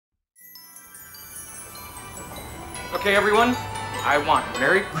Okay, everyone, I want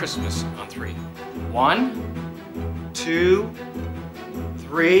Merry Christmas on 3. 1, 2,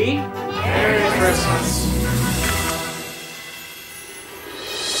 3. Merry Christmas.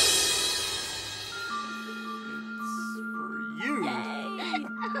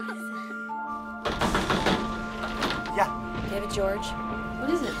 Yeah. David George, what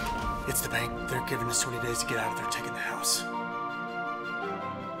is it? It's the bank. They're giving us 20 days to get out of there, taking the house.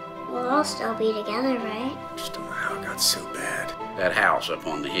 We'll all still be together, right? Just don't know how it got so bad. That house up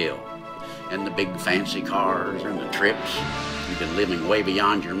on the hill, and the big fancy cars, and the trips. You've been living way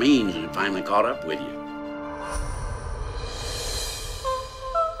beyond your means, and it finally caught up with you.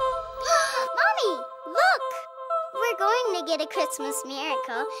 Mommy, look! We're going to get a Christmas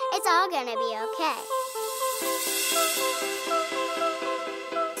miracle. It's all gonna be okay.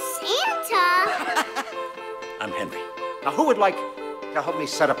 Santa! I'm Henry. Now, who would like to help me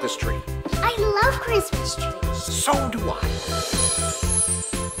set up this tree? I love Christmas trees. So do I.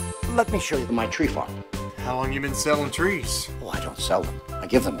 Let me show you my tree farm. How long you been selling trees? Oh, I don't sell them. I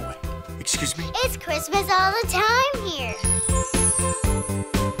give them away. Excuse me? It's Christmas all the time here.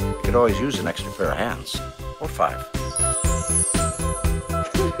 You could always use an extra pair of hands. Or 5.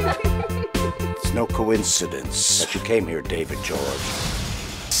 It's no coincidence that you came here, David George.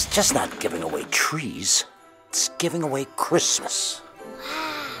 It's just not giving away trees. It's giving away Christmas.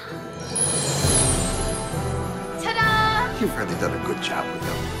 Ta-da! You've really done a good job with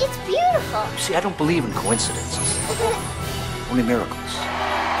them. It's beautiful. See, I don't believe in coincidences. Only miracles.